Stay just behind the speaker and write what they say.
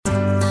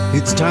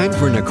It's time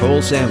for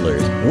Nicole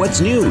Sandler's What's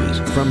News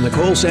from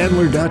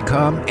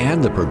NicoleSandler.com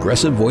and the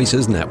Progressive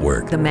Voices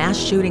Network. The mass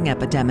shooting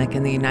epidemic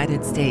in the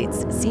United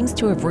States seems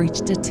to have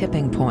reached a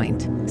tipping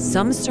point.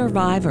 Some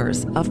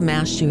survivors of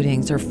mass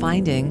shootings are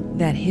finding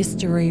that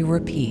history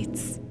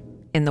repeats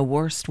in the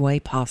worst way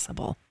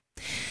possible.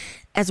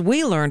 As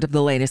we learned of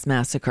the latest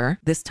massacre,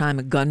 this time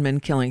a gunman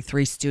killing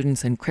 3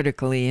 students and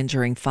critically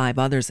injuring 5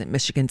 others at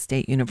Michigan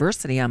State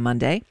University on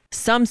Monday,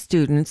 some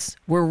students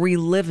were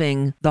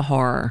reliving the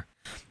horror.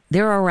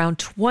 There are around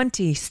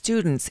 20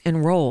 students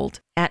enrolled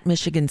at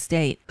Michigan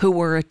State who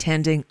were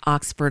attending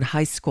Oxford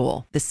High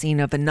School, the scene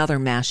of another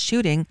mass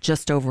shooting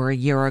just over a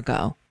year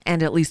ago,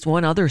 and at least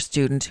one other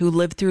student who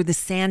lived through the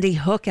Sandy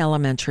Hook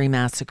Elementary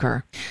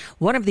massacre.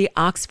 One of the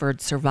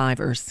Oxford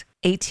survivors,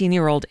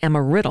 18-year-old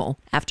Emma Riddle,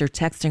 after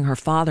texting her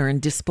father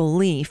in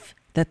disbelief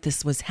that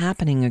this was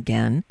happening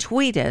again,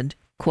 tweeted,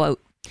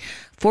 quote,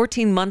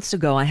 14 months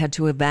ago, I had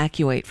to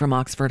evacuate from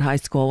Oxford High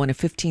School when a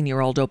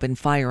 15-year-old opened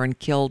fire and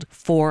killed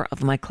 4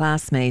 of my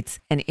classmates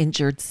and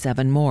injured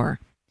 7 more.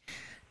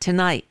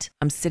 Tonight,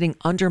 I'm sitting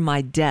under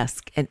my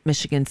desk at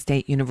Michigan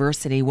State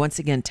University, once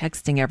again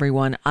texting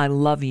everyone, I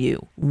love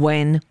you.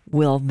 When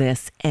will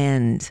this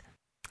end?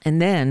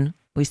 And then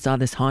we saw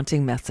this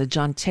haunting message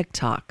on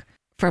TikTok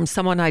from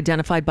someone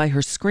identified by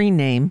her screen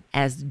name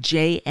as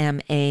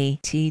JMATTTTT.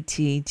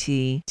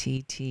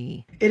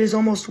 It is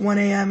almost 1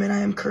 a.m. and I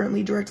am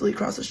currently directly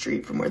across the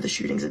street from where the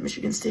shootings at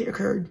Michigan State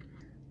occurred.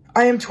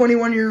 I am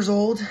 21 years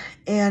old,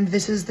 and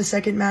this is the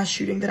second mass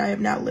shooting that I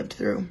have now lived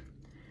through.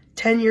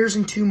 10 years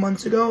and 2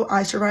 months ago,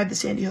 I survived the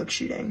Sandy Hook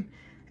shooting.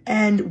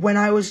 And when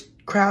I was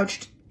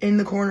crouched in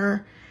the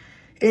corner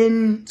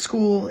in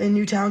school in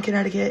Newtown,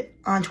 Connecticut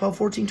on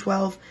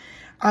 12/14/12,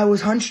 I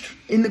was hunched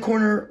in the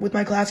corner with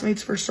my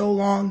classmates for so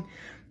long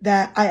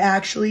that I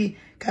actually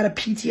got a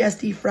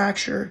PTSD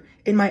fracture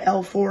in my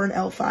L4 and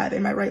L5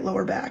 in my right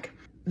lower back.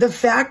 The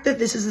fact that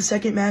this is the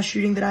second mass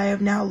shooting that I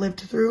have now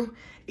lived through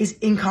is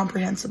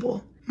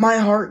incomprehensible. My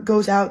heart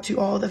goes out to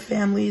all the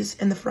families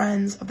and the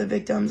friends of the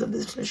victims of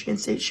this Michigan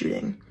State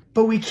shooting.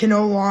 But we can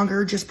no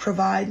longer just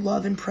provide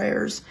love and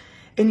prayers.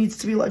 It needs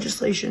to be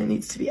legislation. It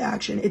needs to be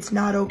action. It's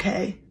not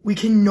okay. We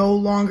can no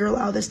longer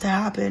allow this to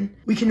happen.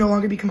 We can no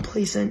longer be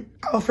complacent.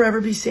 I'll forever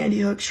be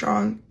Sandy Hook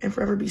strong and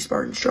forever be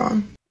Spartan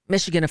strong.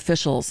 Michigan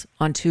officials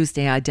on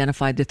Tuesday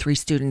identified the 3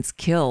 students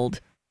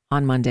killed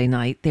on Monday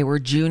night. They were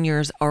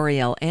juniors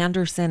Ariel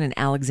Anderson and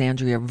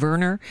Alexandria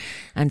Verner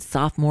and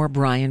sophomore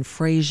Brian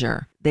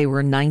Frazier. They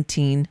were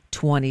 19,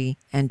 20,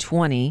 and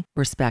 20,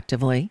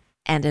 respectively,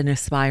 and an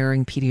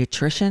aspiring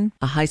pediatrician,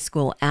 a high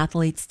school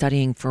athlete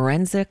studying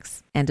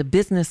forensics, and a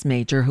business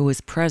major who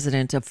is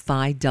president of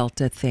Phi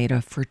Delta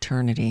Theta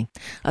fraternity.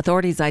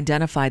 Authorities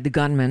identified the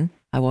gunman.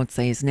 I won't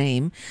say his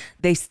name.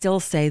 They still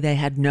say they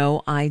had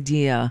no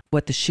idea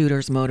what the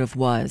shooter's motive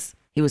was.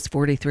 He was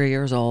 43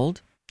 years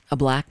old, a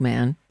black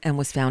man, and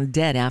was found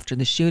dead after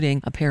the shooting,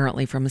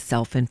 apparently from a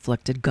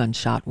self-inflicted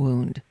gunshot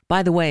wound.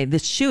 By the way, the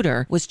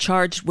shooter was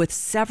charged with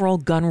several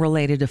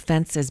gun-related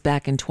offenses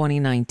back in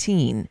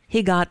 2019.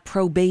 He got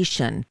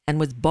probation and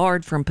was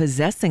barred from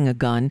possessing a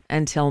gun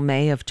until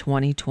May of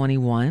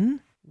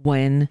 2021.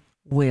 When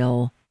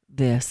will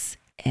this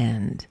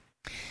end?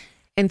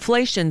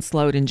 Inflation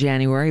slowed in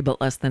January,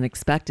 but less than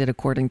expected,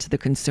 according to the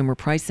Consumer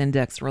Price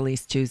Index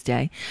released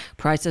Tuesday.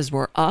 Prices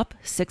were up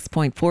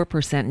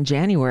 6.4% in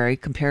January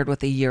compared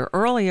with a year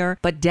earlier,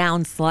 but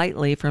down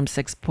slightly from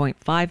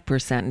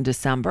 6.5% in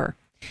December.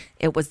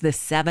 It was the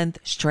 7th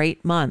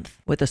straight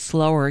month with a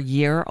slower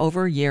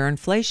year-over-year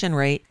inflation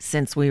rate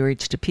since we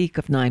reached a peak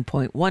of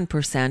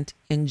 9.1%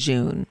 in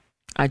June.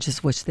 I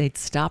just wish they'd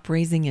stop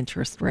raising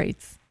interest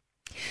rates.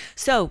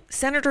 So,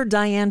 Senator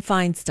Dianne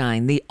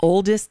Feinstein, the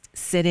oldest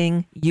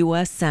sitting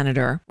U.S.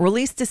 senator,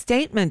 released a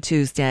statement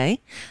Tuesday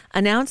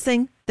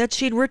announcing that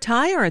she'd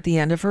retire at the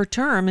end of her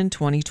term in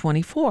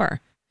 2024.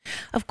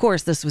 Of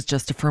course, this was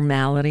just a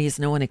formality, as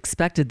no one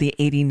expected the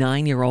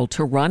 89-year-old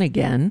to run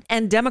again.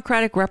 And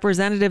Democratic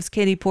Representatives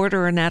Katie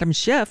Porter and Adam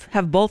Schiff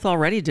have both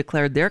already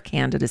declared their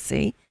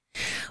candidacy.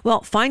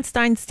 Well,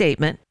 Feinstein's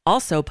statement,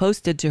 also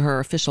posted to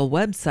her official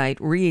website,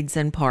 reads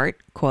in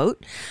part,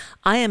 quote,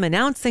 I am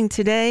announcing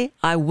today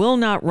I will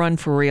not run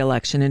for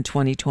re-election in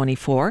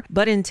 2024,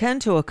 but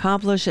intend to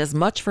accomplish as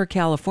much for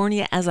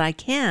California as I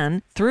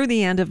can through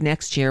the end of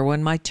next year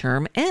when my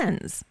term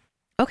ends.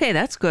 Okay,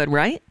 that's good,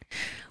 right?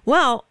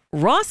 Well,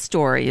 Ross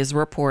Story is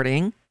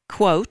reporting,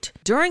 quote,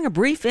 during a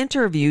brief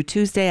interview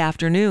Tuesday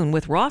afternoon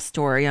with Ross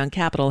Story on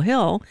Capitol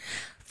Hill,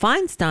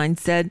 Feinstein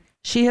said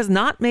she has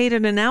not made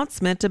an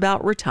announcement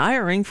about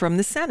retiring from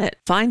the Senate.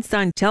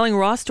 Feinstein telling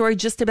Ross Story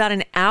just about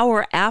an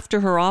hour after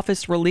her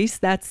office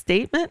released that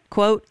statement,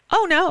 quote,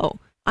 oh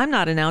no, I'm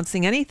not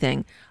announcing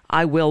anything.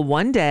 I will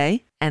one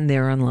day, and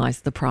therein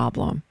lies the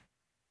problem.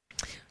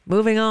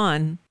 Moving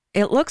on.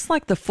 It looks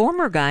like the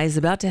former guy is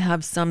about to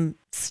have some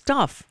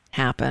stuff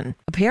happen.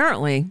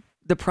 Apparently,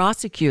 the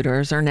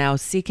prosecutors are now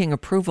seeking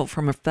approval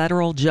from a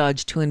federal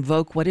judge to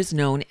invoke what is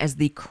known as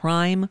the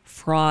crime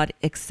fraud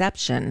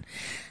exception.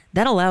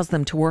 That allows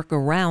them to work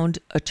around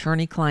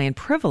attorney-client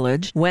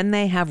privilege when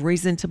they have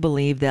reason to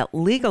believe that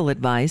legal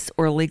advice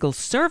or legal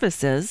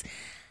services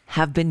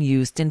have been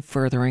used in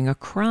furthering a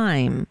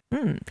crime.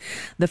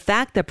 The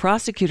fact that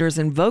prosecutors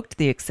invoked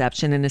the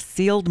exception in a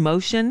sealed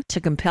motion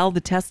to compel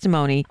the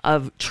testimony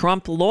of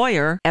Trump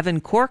lawyer Evan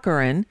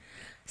Corcoran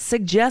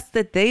suggests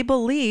that they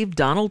believe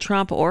Donald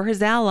Trump or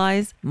his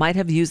allies might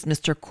have used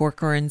Mr.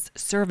 Corcoran's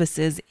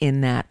services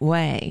in that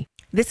way.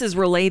 This is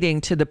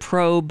relating to the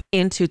probe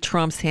into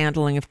Trump's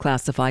handling of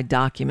classified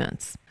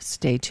documents.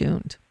 Stay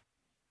tuned.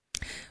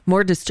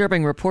 More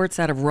disturbing reports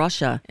out of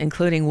Russia,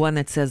 including one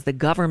that says the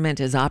government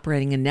is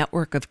operating a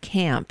network of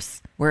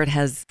camps where it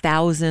has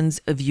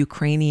thousands of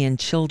Ukrainian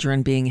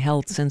children being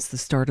held since the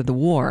start of the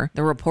war.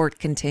 The report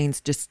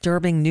contains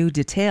disturbing new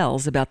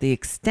details about the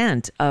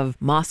extent of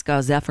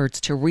Moscow's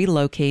efforts to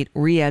relocate,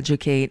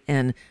 re-educate,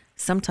 and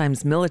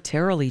sometimes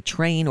militarily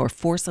train or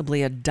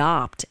forcibly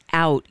adopt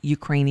out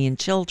Ukrainian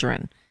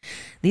children.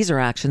 These are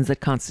actions that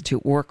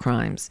constitute war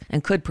crimes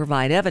and could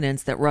provide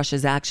evidence that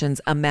Russia's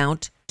actions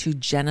amount to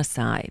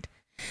genocide.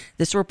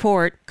 This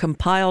report,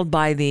 compiled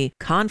by the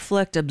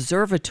Conflict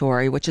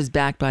Observatory, which is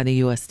backed by the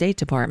U.S. State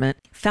Department,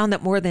 found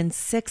that more than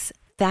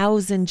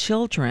 6,000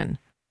 children,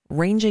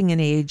 ranging in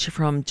age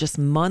from just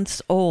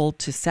months old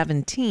to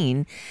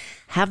 17,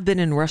 have been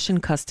in Russian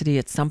custody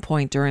at some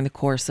point during the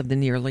course of the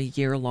nearly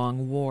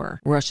year-long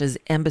war. Russia's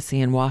embassy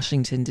in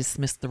Washington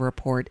dismissed the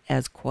report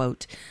as,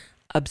 quote,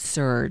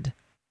 absurd.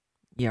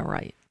 Yeah,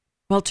 right.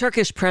 Well,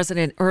 Turkish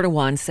President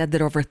Erdogan said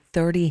that over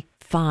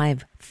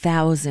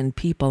 35,000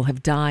 people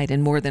have died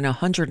and more than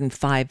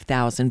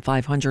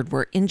 105,500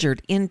 were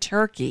injured in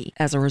Turkey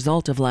as a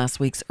result of last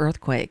week's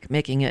earthquake,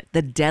 making it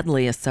the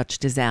deadliest such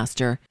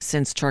disaster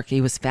since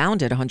Turkey was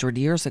founded 100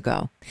 years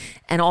ago.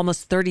 And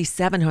almost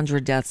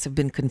 3,700 deaths have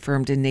been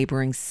confirmed in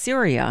neighboring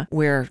Syria,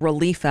 where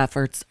relief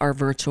efforts are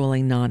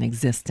virtually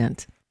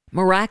non-existent.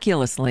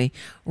 Miraculously,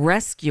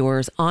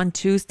 rescuers on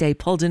Tuesday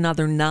pulled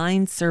another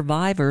 9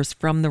 survivors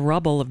from the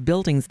rubble of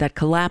buildings that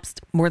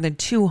collapsed more than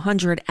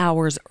 200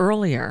 hours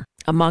earlier.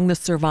 Among the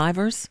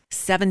survivors,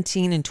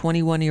 17 and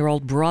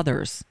 21-year-old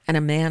brothers and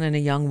a man and a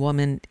young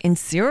woman in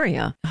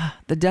Syria.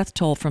 The death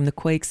toll from the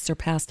quakes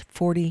surpassed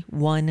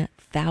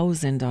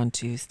 41,000 on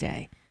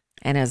Tuesday.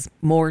 And as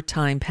more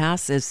time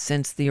passes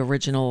since the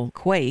original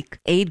quake,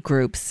 aid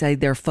groups say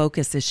their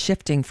focus is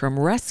shifting from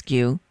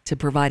rescue to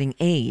providing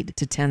aid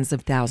to tens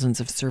of thousands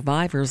of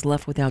survivors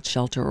left without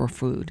shelter or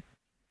food.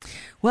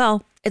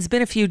 Well, it's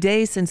been a few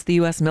days since the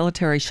U.S.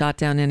 military shot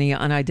down any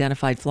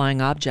unidentified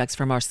flying objects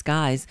from our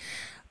skies,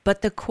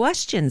 but the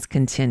questions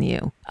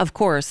continue. Of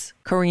course,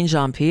 Karine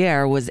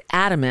Jean-Pierre was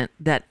adamant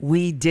that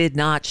we did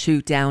not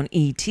shoot down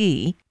ET,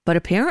 but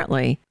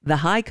apparently the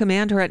high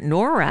commander at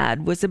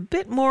NORAD was a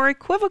bit more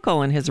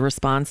equivocal in his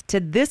response to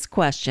this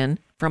question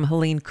from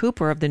Helene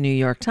Cooper of the New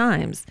York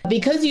Times.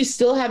 Because you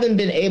still haven't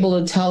been able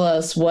to tell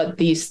us what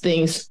these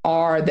things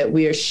are that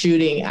we are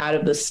shooting out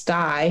of the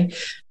sky,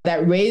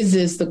 that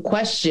raises the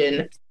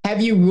question,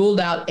 have you ruled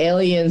out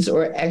aliens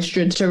or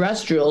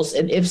extraterrestrials?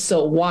 And if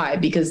so, why?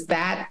 Because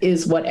that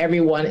is what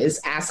everyone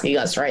is asking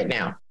us right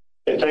now.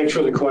 Yeah, thanks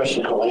for the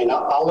question, Helene.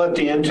 I'll let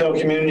the intel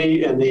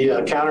community and the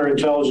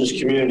counterintelligence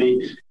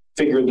community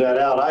figure that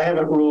out. I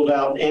haven't ruled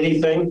out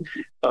anything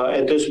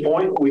at this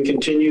point. We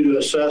continue to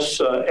assess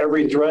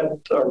every threat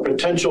or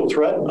potential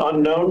threat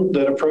unknown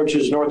that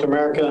approaches North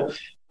America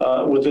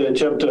with an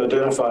attempt to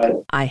identify it.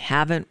 I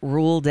haven't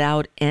ruled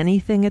out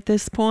anything at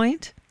this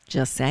point.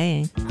 Just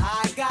saying.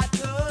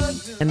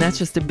 And that's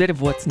just a bit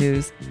of what's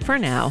news for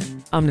now.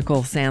 I'm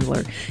Nicole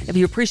Sandler. If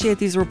you appreciate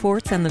these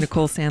reports and the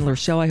Nicole Sandler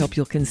Show, I hope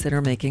you'll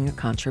consider making a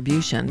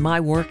contribution. My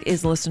work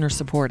is listener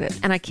supported,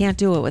 and I can't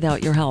do it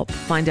without your help.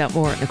 Find out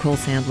more at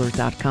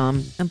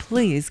NicoleSandler.com, and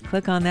please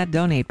click on that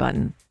donate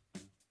button.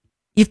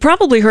 You've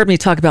probably heard me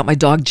talk about my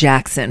dog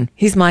Jackson.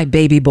 He's my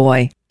baby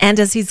boy. And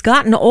as he's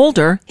gotten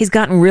older, he's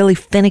gotten really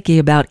finicky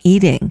about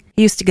eating.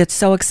 He used to get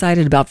so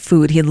excited about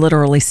food, he'd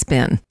literally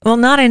spin. Well,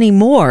 not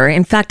anymore.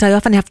 In fact, I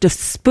often have to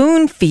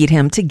spoon feed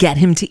him to get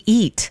him to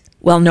eat.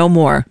 Well, no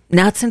more.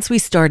 Not since we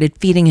started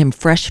feeding him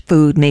fresh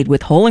food made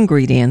with whole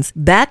ingredients,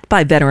 backed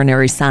by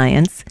veterinary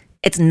science.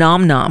 It's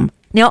Nom Nom.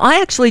 Now,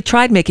 I actually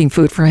tried making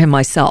food for him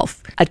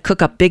myself. I'd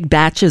cook up big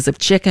batches of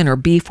chicken or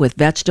beef with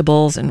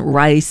vegetables and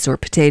rice or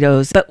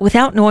potatoes, but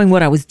without knowing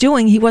what I was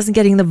doing, he wasn't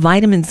getting the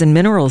vitamins and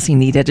minerals he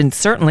needed, and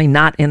certainly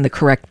not in the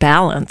correct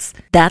balance.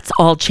 That's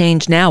all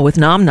changed now with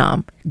Nom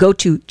Nom. Go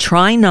to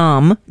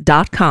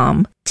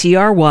trynom.com,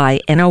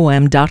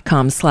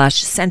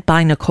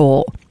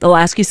 trynom.com/sentbynicole. They'll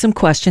ask you some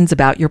questions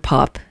about your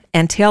pup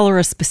and tailor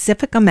a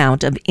specific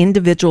amount of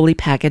individually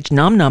packaged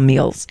Nom Nom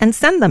meals and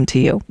send them to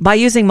you. By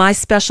using my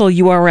special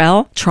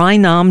URL,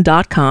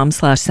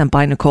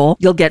 trynom.com/sentbynicole,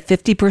 you'll get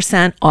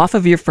 50% off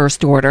of your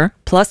first order,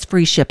 plus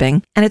free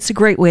shipping, and it's a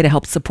great way to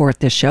help support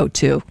this show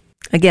too.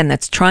 Again,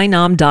 that's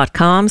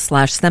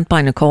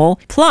trynom.com/sentbynicole.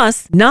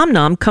 Plus, Nom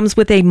Nom comes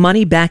with a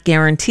money-back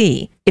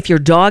guarantee. If your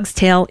dog's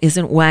tail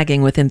isn't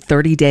wagging within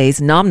 30 days,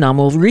 Nom Nom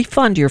will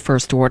refund your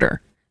first order.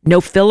 No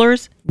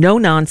fillers, no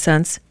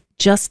nonsense,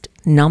 just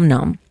Nom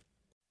Nom.